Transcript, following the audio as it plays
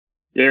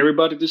Hey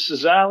everybody, this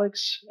is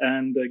Alex,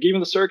 and given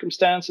the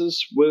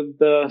circumstances with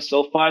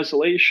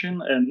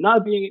self-isolation and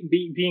not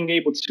being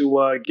able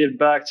to get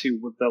back to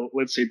with the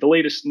let's say the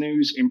latest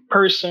news in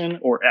person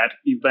or at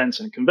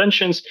events and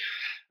conventions,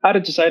 I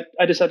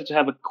decided to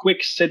have a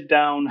quick sit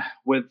down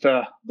with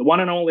the one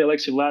and only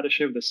Alexei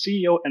Vladishev, the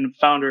CEO and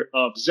founder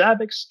of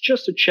Zabbix,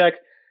 just to check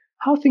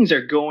how things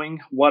are going,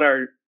 what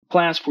are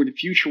plans for the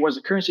future, what's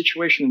the current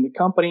situation in the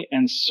company,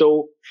 and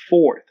so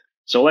forth.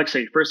 So,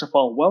 Alexei, first of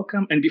all,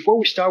 welcome. And before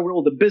we start with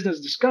all the business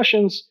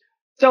discussions,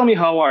 tell me,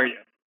 how are you?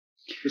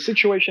 The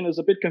situation is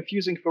a bit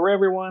confusing for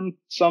everyone.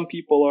 Some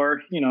people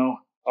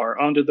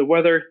are under the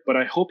weather, but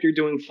I hope you're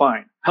doing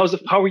fine. How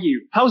are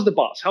you? How's the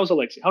boss? How's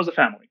Alexei? How's the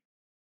family?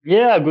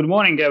 Yeah, good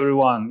morning,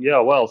 everyone. Yeah,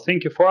 well,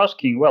 thank you for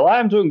asking. Well,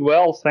 I'm doing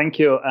well, thank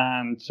you.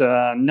 And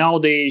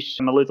nowadays,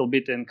 I'm a little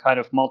bit in kind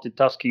of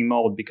multitasking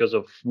mode because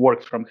of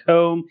work from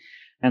home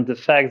and the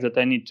fact that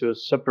I need to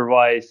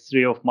supervise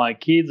three of my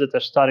kids that are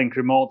studying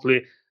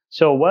remotely.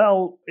 So,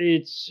 well,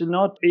 it's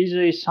not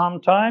easy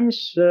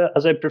sometimes,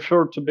 as I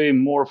prefer to be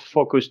more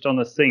focused on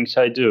the things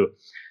I do.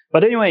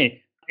 But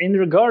anyway, in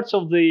regards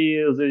of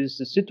the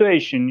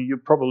situation, you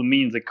probably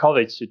mean the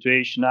COVID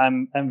situation.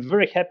 I'm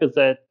very happy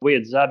that we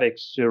at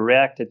Zabbix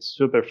reacted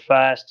super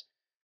fast.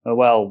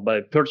 Well,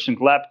 by purchasing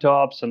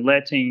laptops and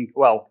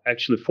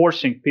actually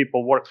forcing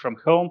people work from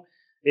home,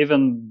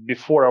 even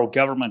before our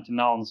government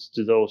announced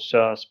those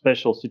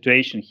special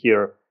situation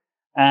here.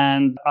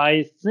 And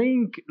I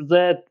think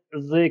that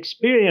the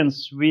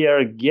experience we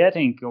are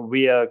getting, or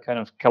we are kind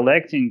of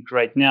collecting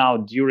right now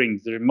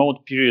during the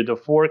remote period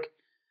of work,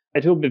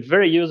 it will be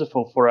very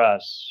useful for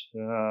us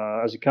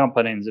as a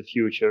company in the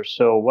future.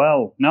 So,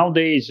 well,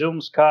 nowadays,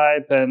 Zoom,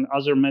 Skype, and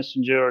other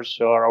messengers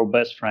are our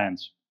best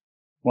friends.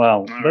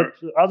 Well, All right.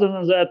 but other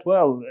than that,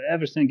 well,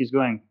 everything is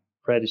going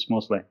pretty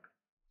smoothly.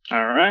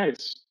 All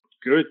right.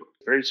 Good.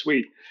 Very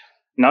sweet.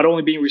 Not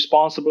only being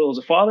responsible as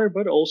a father,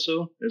 but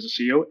also as a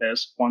CEO,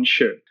 as one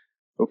should.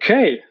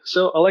 Okay.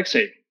 So,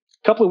 Alexei,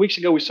 a couple of weeks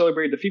ago, we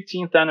celebrated the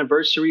 15th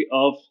anniversary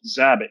of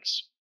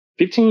Zabbix.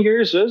 15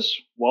 years is,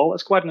 well,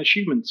 that's quite an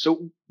achievement.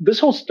 So,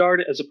 this all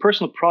started as a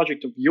personal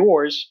project of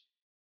yours,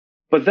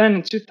 but then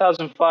in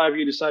 2005,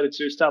 you decided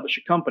to establish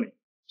a company.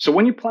 So,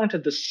 when you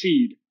planted the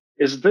seed,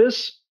 is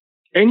this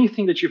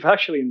anything that you've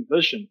actually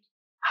envisioned?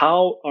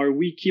 How are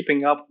we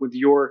keeping up with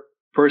your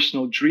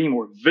personal dream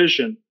or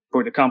vision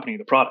for the company,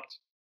 the product?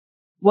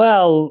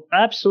 Well,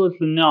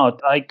 absolutely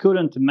not. I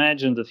couldn't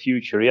imagine the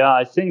future. Yeah,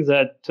 I think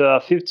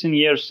that 15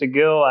 years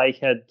ago, I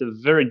had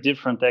very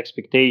different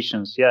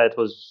expectations. Yeah, it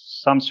was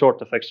some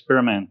sort of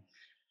experiment.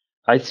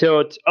 I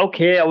thought,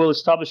 okay, I will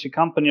establish a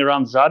company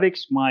around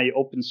Zabbix, my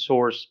open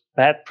source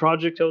pet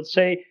project, I would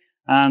say,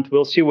 and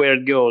we'll see where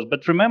it goes.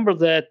 But remember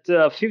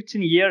that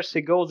 15 years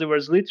ago, there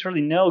was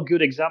literally no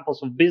good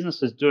examples of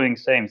businesses doing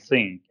same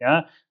thing.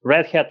 Yeah,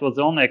 Red Hat was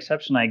the only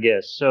exception, I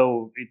guess.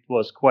 So it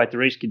was quite a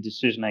risky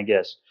decision, I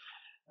guess.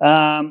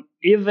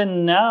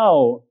 Even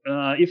now,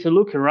 if you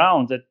look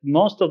around, that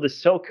most of the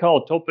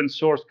so-called open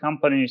source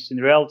companies in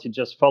reality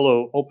just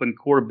follow open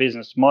core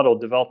business model,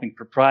 developing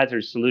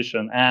proprietary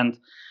solution. And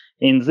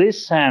in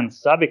this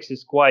sense, Zabbix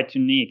is quite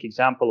unique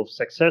example of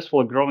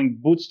successful growing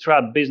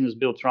bootstrap business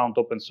built around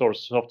open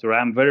source software.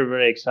 I'm very,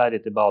 very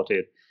excited about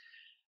it.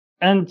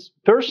 And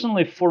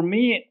personally, for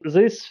me,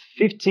 this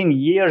 15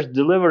 years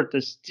delivered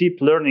a steep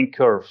learning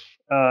curve.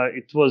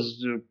 It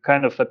was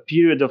kind of a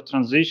period of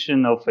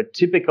transition of a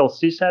typical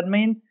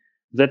sysadmin.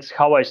 That's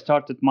how I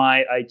started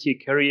my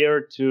IT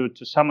career to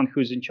someone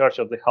who's in charge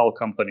of the whole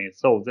company.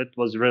 So that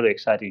was really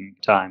exciting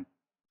time.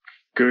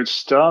 Good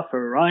stuff. All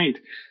right.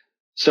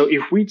 So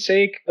if we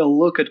take a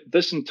look at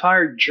this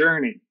entire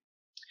journey,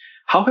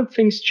 how have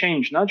things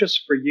changed, not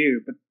just for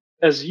you, but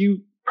as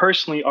you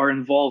personally are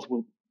involved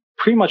with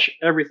pretty much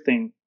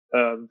everything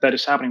that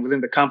is happening within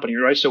the company,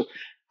 right? So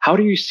how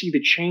do you see the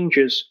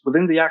changes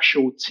within the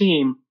actual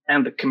team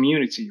and the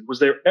community? Was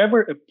there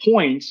ever a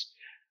point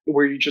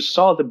where you just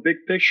saw the big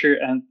picture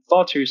and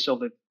thought to yourself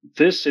that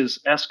this is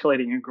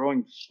escalating and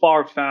growing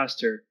far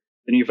faster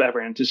than you've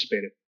ever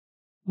anticipated?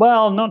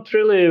 Well, not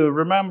really.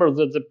 Remember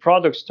that the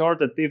product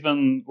started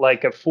even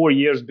like 4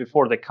 years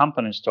before the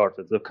company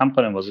started. The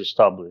company was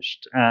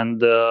established,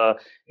 and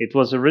it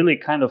was a really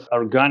kind of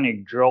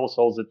organic growth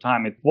all the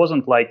time. It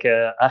wasn't like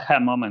a aha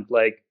moment,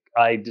 like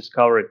I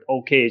discovered,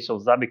 okay, so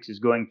Zabbix is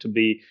going to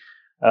be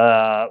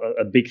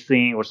a big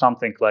thing or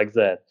something like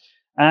that.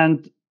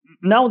 And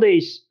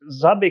nowadays,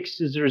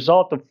 Zabbix is the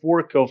result of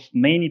work of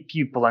many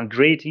people and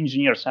great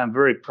engineers I'm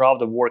very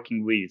proud of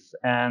working with.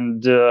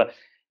 And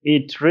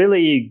it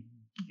really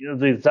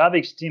the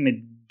Zabbix team, it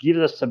gives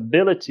us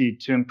ability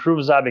to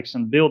improve Zabbix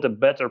and build a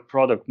better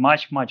product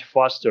much, much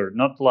faster.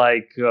 Not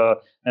like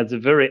at the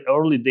very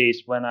early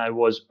days when I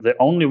was the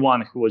only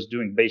one who was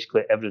doing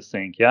basically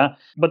everything. Yeah.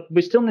 But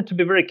we still need to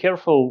be very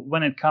careful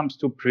when it comes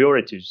to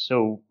priorities.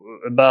 So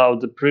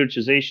about the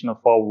prioritization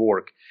of our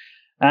work.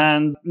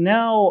 And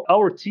now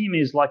our team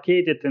is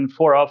located in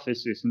 4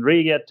 offices in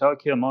Riga,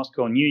 Tokyo,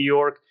 Moscow, New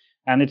York.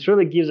 And it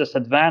really gives us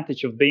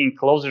advantage of being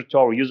closer to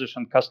our users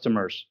and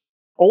customers.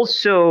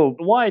 Also,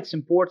 why it's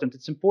important?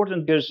 It's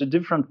important because the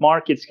different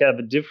markets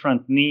have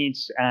different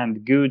needs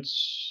and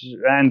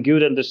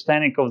good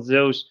understanding of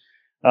those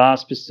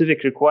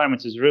specific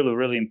requirements is really,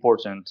 really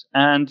important.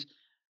 And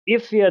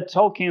if we are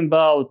talking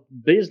about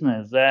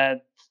business,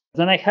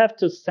 then I have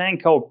to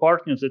thank our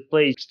partners that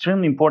play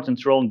extremely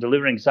important role in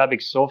delivering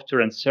Zabbix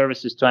software and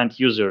services to end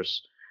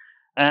users.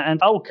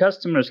 And our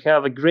customers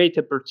have a great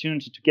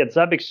opportunity to get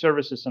Zabbix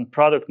services and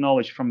product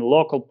knowledge from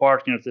local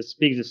partners that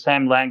speak the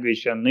same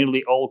language in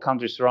nearly all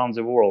countries around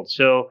the world.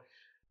 So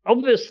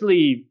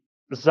obviously,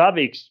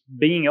 Zabbix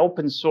being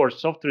open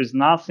source software is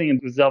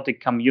nothing without a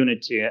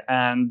community.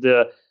 And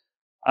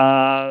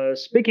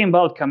speaking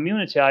about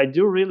community, I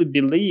do really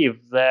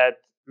believe that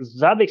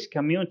Zabbix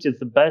community is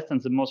the best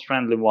and the most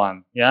friendly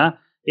one. Yeah,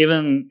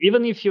 even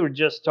if you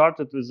just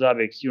started with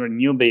Zabbix, you're a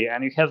newbie,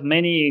 and you have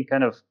many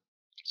kind of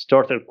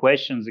starter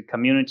questions. The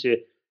community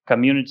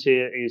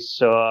is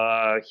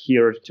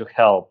here to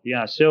help.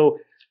 Yeah, so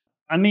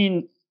I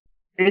mean,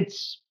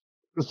 it's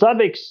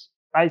Zabbix.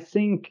 I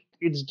think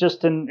it's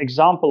just an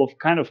example of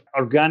kind of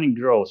organic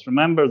growth.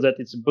 Remember that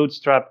it's a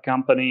bootstrap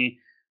company.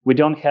 We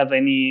don't have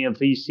any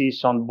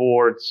VCs on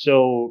board,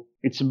 so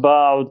it's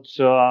about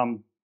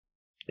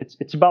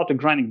it's about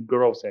organic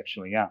growth.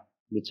 Actually, yeah,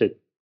 that's it.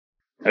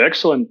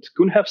 Excellent.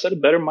 Couldn't have said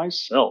it better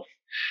myself.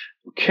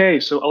 Okay,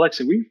 so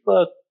Alexei, we've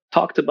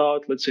talked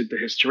about, let's say, the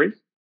history.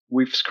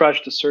 We've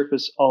scratched the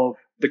surface of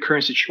the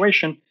current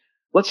situation.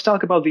 Let's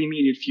talk about the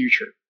immediate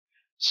future.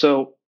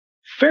 So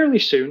fairly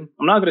soon,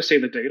 I'm not going to say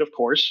the date, of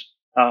course,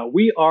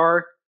 we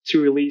are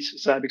to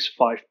release Zabbix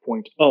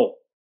 5.0.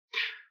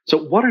 So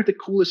what are the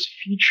coolest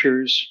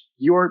features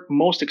you're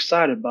most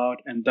excited about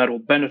and that will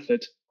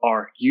benefit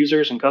our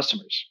users and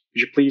customers?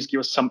 Could you please give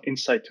us some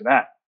insight to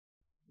that?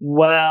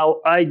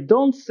 Well, I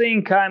don't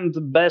think I'm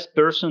the best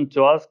person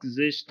to ask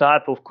this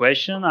type of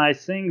question. I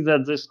think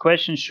that this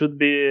question should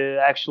be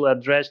actually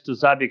addressed to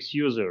Zabbix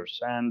users.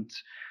 And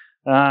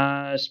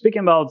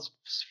speaking about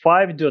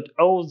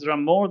 5.0, there are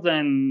more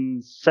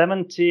than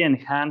 70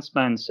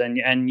 enhancements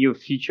and new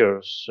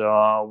features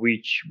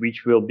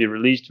which will be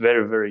released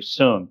very, very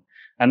soon.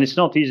 And it's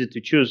not easy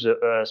to choose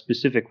a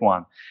specific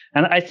one.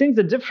 And I think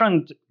the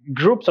different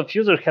groups of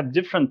users have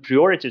different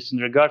priorities in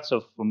regards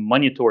of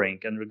monitoring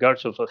and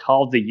regards of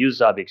how they use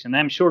Zabbix. And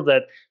I'm sure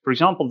that, for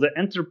example, the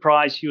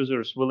enterprise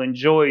users will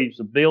enjoy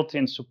the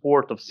built-in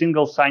support of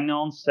single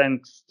sign-on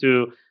thanks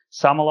to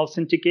SAML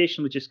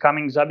authentication, which is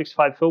coming Zabbix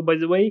 5.0, by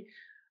the way.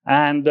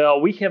 And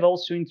we have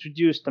also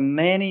introduced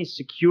many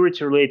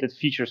security-related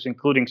features,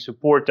 including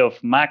support of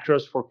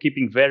macros for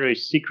keeping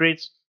various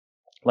secrets,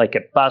 like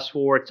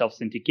passwords,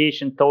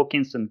 authentication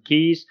tokens, and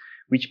keys,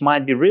 which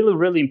might be really,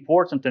 really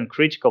important and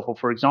critical,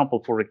 for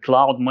example, for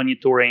cloud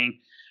monitoring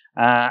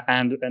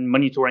and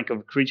monitoring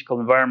of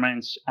critical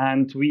environments.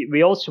 And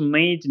we also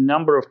made a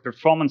number of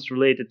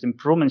performance-related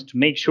improvements to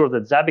make sure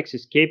that Zabbix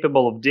is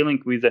capable of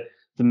dealing with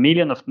the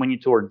million of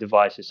monitored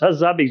devices. As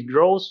Zabbix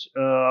grows,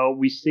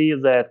 we see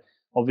that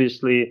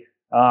obviously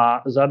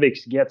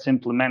Zabbix gets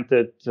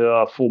implemented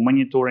for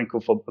monitoring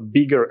of a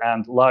bigger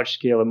and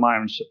large-scale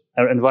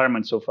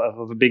environments of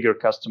bigger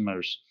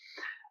customers.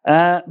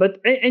 But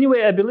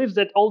anyway, I believe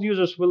that all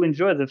users will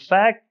enjoy the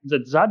fact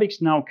that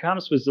Zabbix now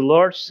comes with a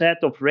large set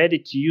of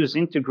ready-to-use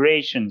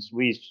integrations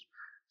with,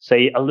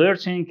 say,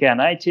 alerting and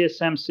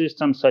ITSM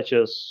systems such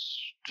as,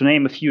 to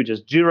name a few,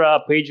 just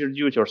Jira,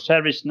 PagerDuty, or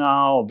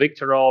ServiceNow,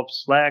 VictorOps,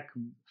 Slack,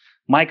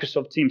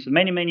 Microsoft Teams, and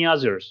many, many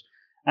others.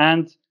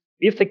 And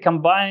if we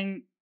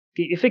combine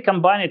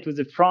it with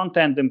the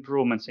front-end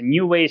improvements and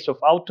new ways of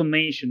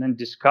automation and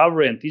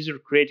discovery and easier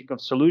creating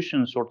of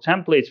solutions or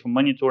templates for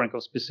monitoring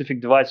of specific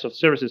devices or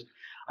services,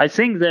 I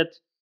think that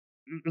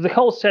the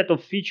whole set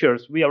of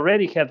features we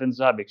already have in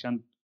Zabbix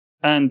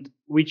and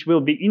which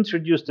will be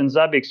introduced in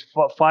Zabbix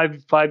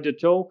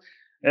 5.0,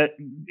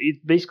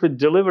 it basically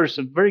delivers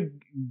a very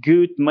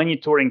good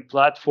monitoring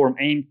platform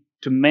aimed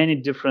to many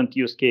different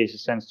use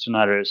cases and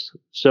scenarios.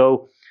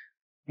 So,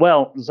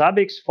 well,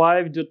 Zabbix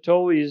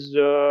 5.0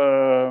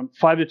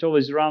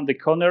 is around the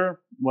corner.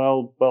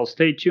 Well,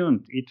 stay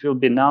tuned. It will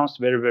be announced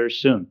very, very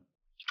soon.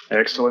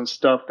 Excellent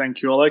stuff.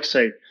 Thank you,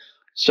 Alexei.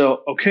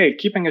 So, okay,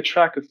 keeping a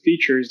track of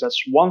features,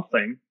 that's one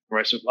thing,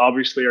 right? So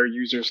obviously our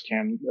users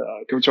can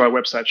go to our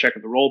website, check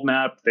out the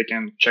roadmap. They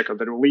can check out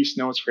the release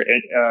notes for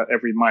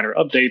every minor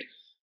update.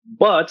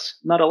 But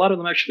not a lot of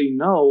them actually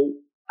know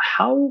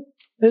how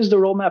is the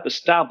roadmap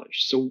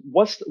established. So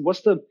what's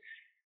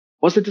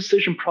the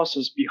decision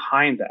process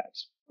behind that,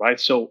 right?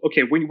 So,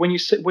 okay, when you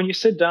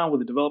sit down with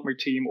the developer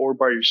team or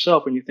by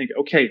yourself and you think,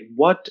 okay,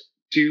 what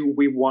do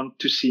we want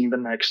to see in the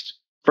next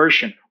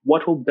version?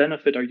 What will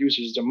benefit our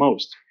users the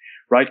most,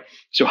 right?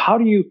 So how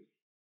do you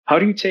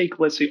take,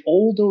 let's say,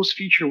 all those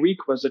feature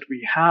requests that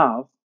we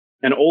have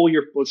and all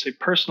your, let's say,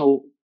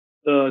 personal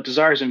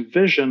desires and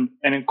vision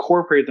and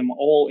incorporate them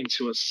all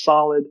into a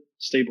solid,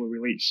 stable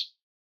release?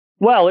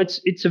 Well,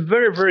 it's a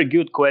very, very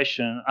good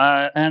question.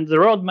 And the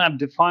roadmap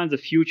defines the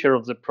future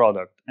of the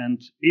product. And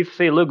if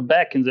we look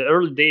back in the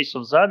early days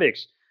of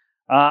Zabbix,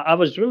 I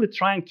was really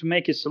trying to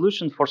make a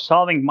solution for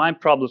solving my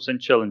problems and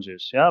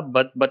challenges. Yeah,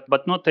 but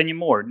not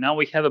anymore. Now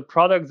we have a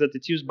product that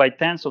is used by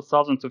tens of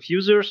thousands of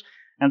users,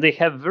 and they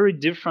have very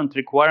different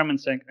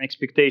requirements and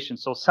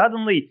expectations. So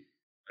suddenly,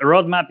 a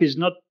roadmap is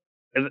not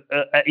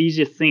an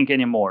easy thing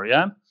anymore.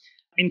 Yeah.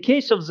 In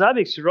case of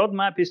Zabbix,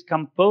 roadmap is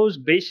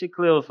composed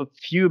basically of a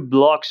few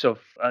blocks of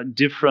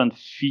different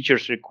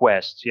features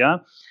requests. Yeah.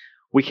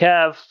 We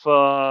have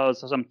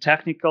some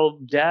technical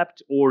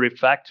depth or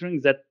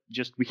refactoring that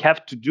just we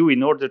have to do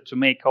in order to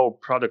make our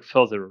product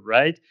further,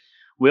 right?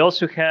 We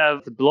also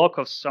have the block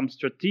of some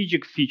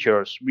strategic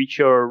features which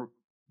are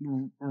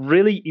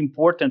really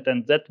important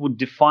and that would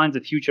define the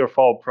future of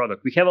our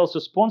product. We have also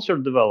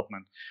sponsored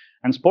development.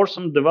 And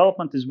sponsored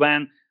development is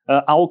when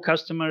our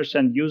customers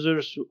and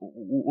users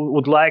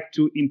would like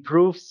to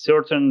improve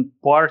certain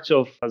parts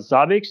of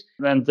Zabbix,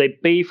 and they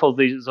pay for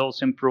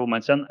those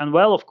improvements. And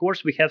well, of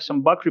course, we have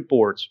some bug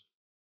reports.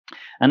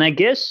 And I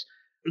guess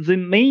the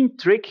main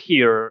trick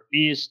here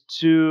is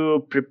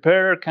to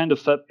prepare kind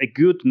of a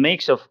good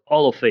mix of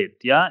all of it.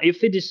 Yeah,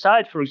 if we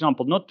decide, for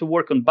example, not to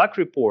work on bug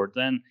report,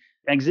 then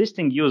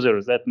existing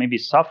users that maybe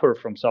suffer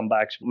from some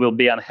bugs will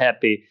be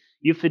unhappy.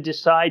 If we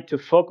decide to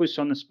focus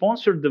on a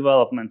sponsored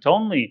development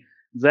only,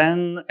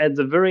 then at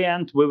the very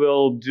end, we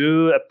will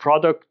do a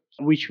product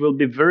which will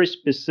be very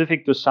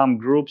specific to some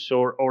groups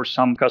or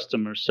some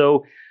customers.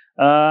 So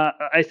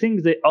I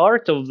think the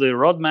art of the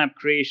roadmap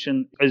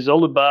creation is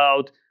all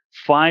about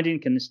finding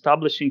and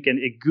establishing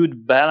a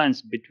good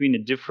balance between the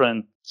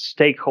different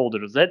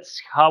stakeholders. That's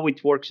how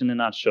it works in a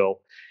nutshell.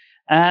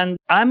 And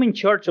I'm in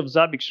charge of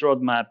Zabbix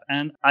Roadmap,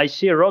 and I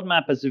see a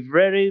roadmap as a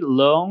very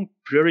long,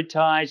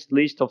 prioritized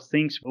list of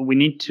things we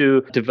need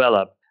to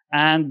develop.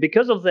 And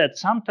because of that,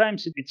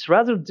 sometimes it's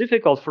rather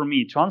difficult for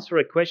me to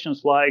answer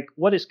questions like,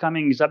 what is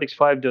coming Zabbix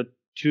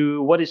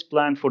 5.2? What is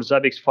planned for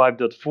Zabbix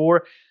 5.4?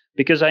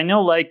 Because I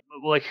know like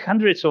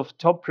hundreds of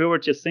top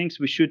priority things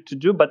we should to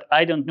do, but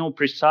I don't know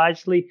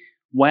precisely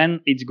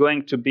when it's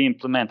going to be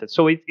implemented.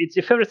 So it's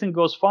if everything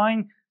goes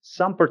fine,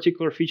 some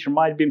particular feature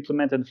might be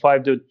implemented in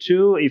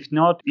 5.2. If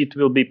not, it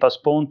will be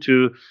postponed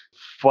to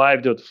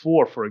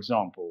 5.4, for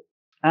example.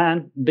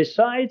 And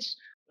besides,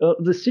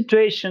 the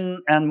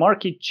situation and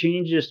market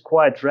changes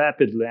quite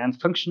rapidly, and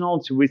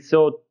functionality we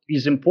thought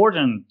is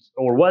important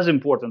or was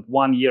important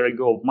 1 year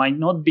ago might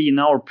not be in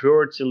our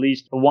priority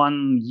list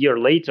 1 year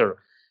later.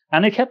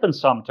 And it happens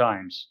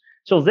sometimes.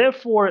 So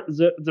therefore,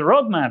 the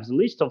roadmap, the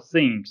list of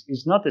things,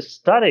 is not a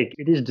static,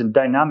 it is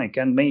dynamic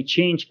and may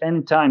change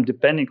anytime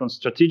depending on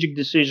strategic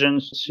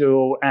decisions.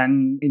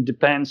 And it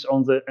depends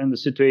on the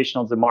situation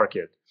of the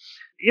market.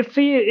 If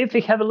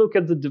we have a look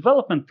at the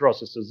development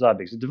process of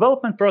Zabbix, the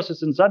development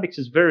process in Zabbix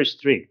is very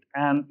strict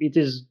and it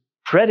is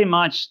pretty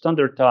much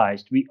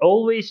standardized. We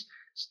always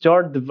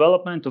start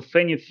development of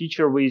any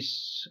feature with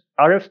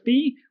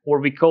RFP, or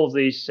we call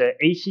this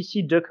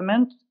ACC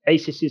document.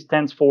 ACC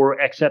stands for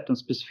Acceptance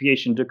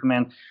Specification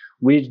Document,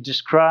 which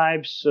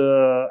describes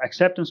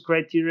acceptance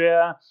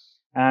criteria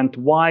and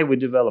why we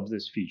develop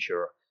this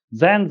feature.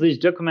 Then this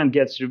document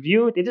gets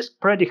reviewed. It is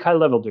pretty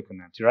high-level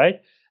document, right?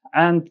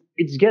 And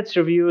it gets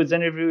reviewed,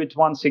 then reviewed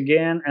once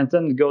again, and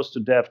then it goes to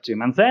dev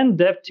team. And then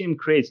dev team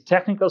creates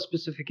technical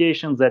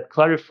specifications that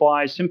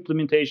clarifies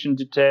implementation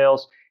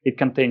details. It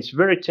contains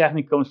very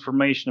technical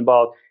information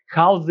about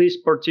how this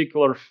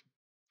particular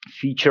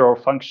feature or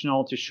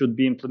functionality should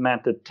be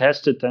implemented,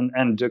 tested,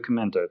 and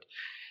documented.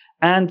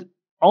 And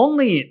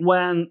only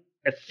when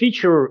a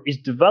feature is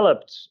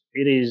developed,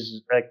 it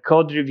is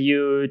code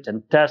reviewed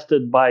and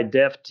tested by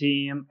dev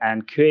team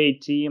and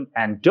QA team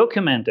and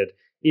documented,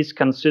 is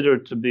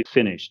considered to be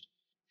finished.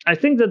 I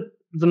think that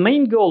the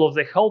main goal of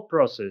the whole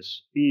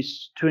process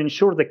is to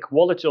ensure the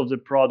quality of the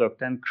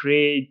product and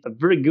create a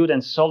very good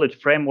and solid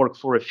framework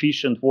for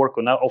efficient work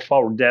of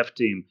our dev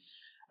team.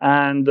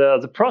 And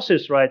the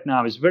process right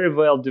now is very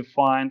well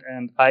defined,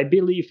 and I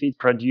believe it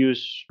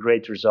produces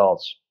great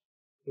results.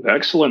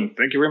 Excellent.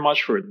 Thank you very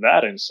much for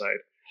that insight.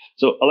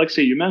 So,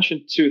 Alexei, you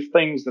mentioned two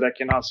things that I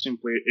cannot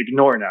simply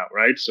ignore now,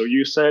 right? So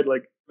you said,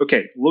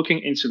 okay,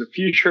 looking into the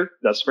future,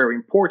 that's very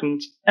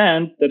important,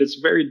 and that it's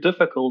very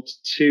difficult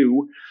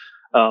to,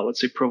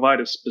 let's say,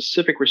 provide a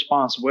specific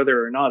response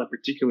whether or not a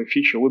particular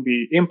feature will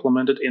be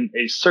implemented in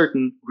a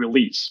certain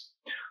release.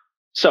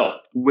 So,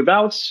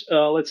 without,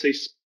 let's say,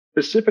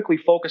 specifically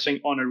focusing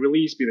on a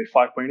release, be they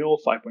 5.0,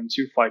 5.2,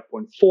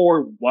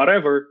 5.4,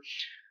 whatever,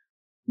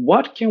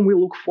 what can we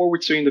look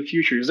forward to in the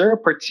future? Is there a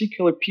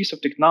particular piece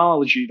of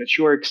technology that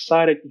you are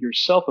excited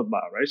yourself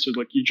about, right? So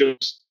you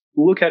just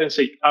look at it and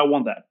say, I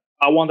want that.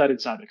 I want that in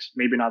Zabbix.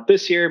 Maybe not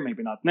this year,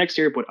 maybe not next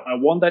year, but I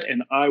want that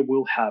and I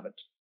will have it.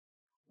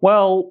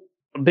 Well,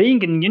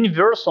 being a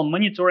universal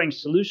monitoring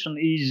solution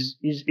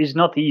is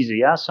not easy,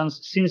 yeah?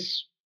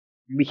 Since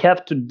we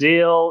have to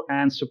deal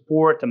and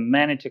support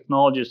many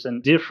technologies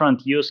and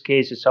different use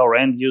cases our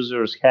end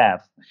users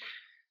have.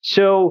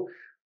 So,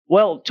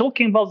 well,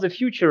 talking about the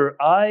future,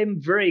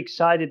 I'm very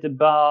excited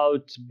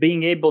about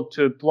being able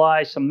to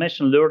apply some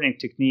machine learning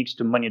techniques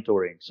to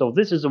monitoring. So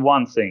this is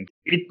one thing.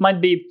 It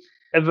might be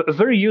a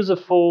very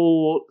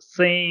useful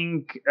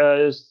thing,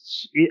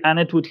 and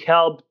it would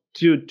help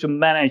to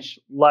manage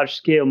large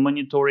scale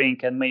monitoring,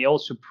 and may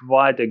also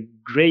provide a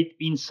great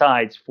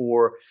insights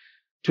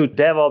to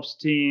DevOps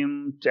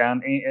team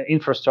and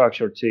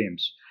infrastructure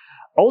teams.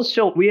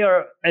 Also, we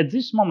are at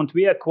this moment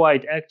we are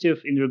quite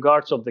active in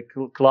regards of the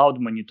cloud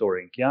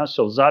monitoring. Yeah,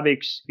 so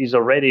Zabbix is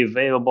already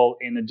available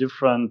in a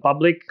different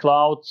public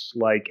clouds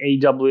like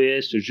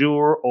AWS,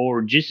 Azure,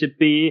 or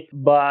GCP,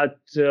 but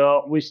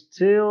we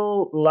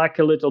still lack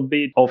a little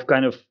bit of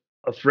kind of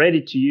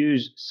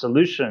ready-to-use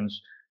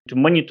solutions to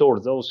monitor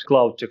those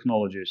cloud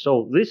technologies.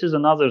 So this is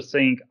another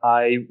thing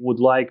I would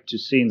like to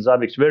see in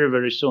Zabbix very,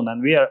 very soon,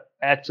 and we are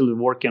actively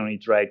working on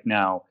it right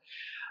now.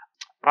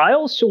 I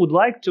also would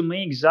like to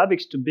make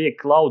Zabbix to be a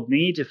cloud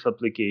native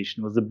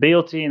application with the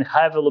built-in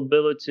high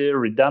availability,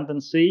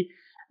 redundancy,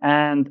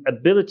 and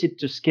ability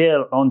to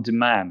scale on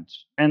demand.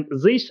 And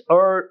these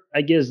are,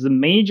 I guess, the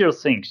major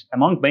things,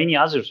 among many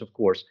others, of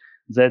course,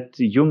 that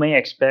you may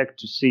expect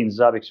to see in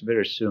Zabbix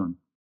very soon.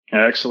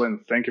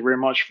 Excellent. Thank you very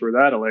much for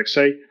that,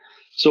 Alexei.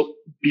 So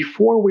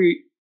before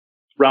we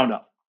round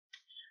up,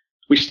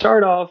 we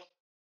start off,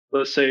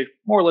 let's say,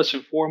 more or less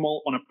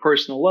informal on a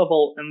personal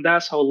level, and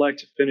that's how I'd like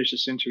to finish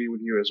this interview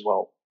with you as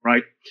well,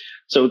 right?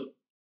 So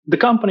the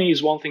company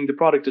is one thing, the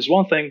product is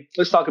one thing.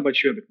 Let's talk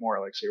about you a bit more,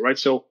 Alexei, right?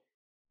 So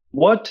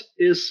what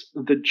is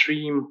the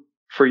dream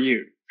for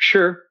you?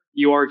 Sure,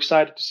 you are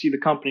excited to see the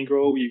company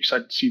grow, you're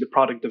excited to see the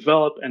product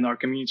develop and our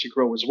community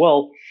grow as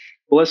well.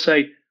 But let's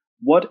say,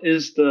 what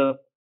is the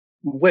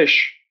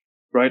wish,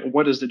 right?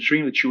 What is the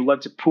dream that you would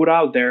like to put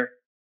out there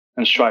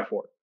and strive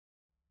for?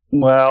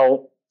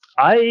 Well,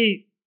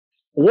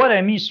 what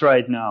I miss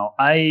right now,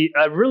 I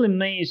really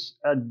miss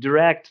a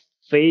direct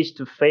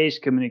face-to-face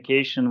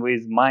communication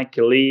with my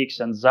colleagues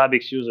and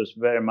Zabbix users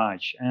very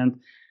much. And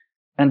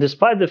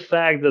despite the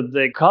fact that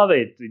the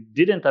COVID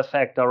didn't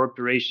affect our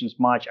operations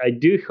much, I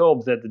do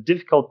hope that the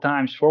difficult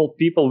times for all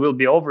people will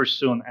be over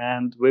soon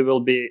and we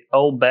will be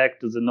all back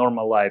to the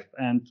normal life.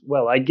 And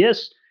well, I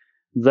guess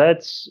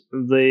that's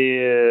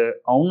the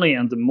only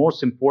and the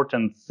most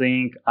important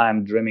thing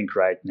I'm dreaming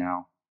right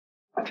now.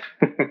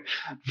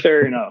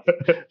 Fair enough.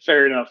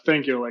 Fair enough.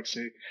 Thank you,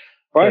 Alexei.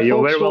 All right, you're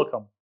folks, very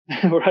welcome.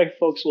 All right,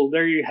 folks. Well,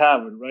 there you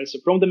have it, right? So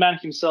from the man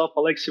himself,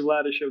 Alexei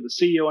Vladishev, the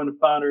CEO and the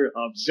founder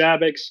of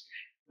Zabbix,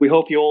 we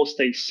hope you all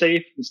stay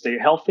safe and stay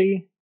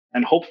healthy.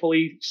 And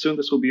hopefully soon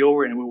this will be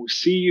over and we will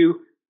see you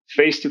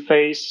face to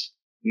face,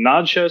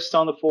 not just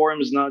on the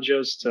forums, not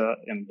just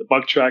in the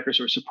bug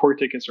trackers or support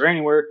tickets or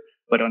anywhere,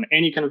 but on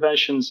any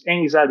conventions,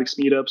 any Zabbix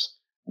meetups,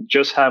 and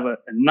just have a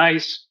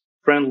nice,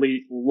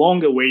 friendly,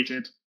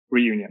 long-awaited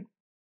reunion.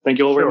 Thank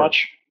you all very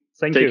much.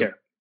 Take care.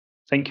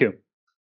 Thank you.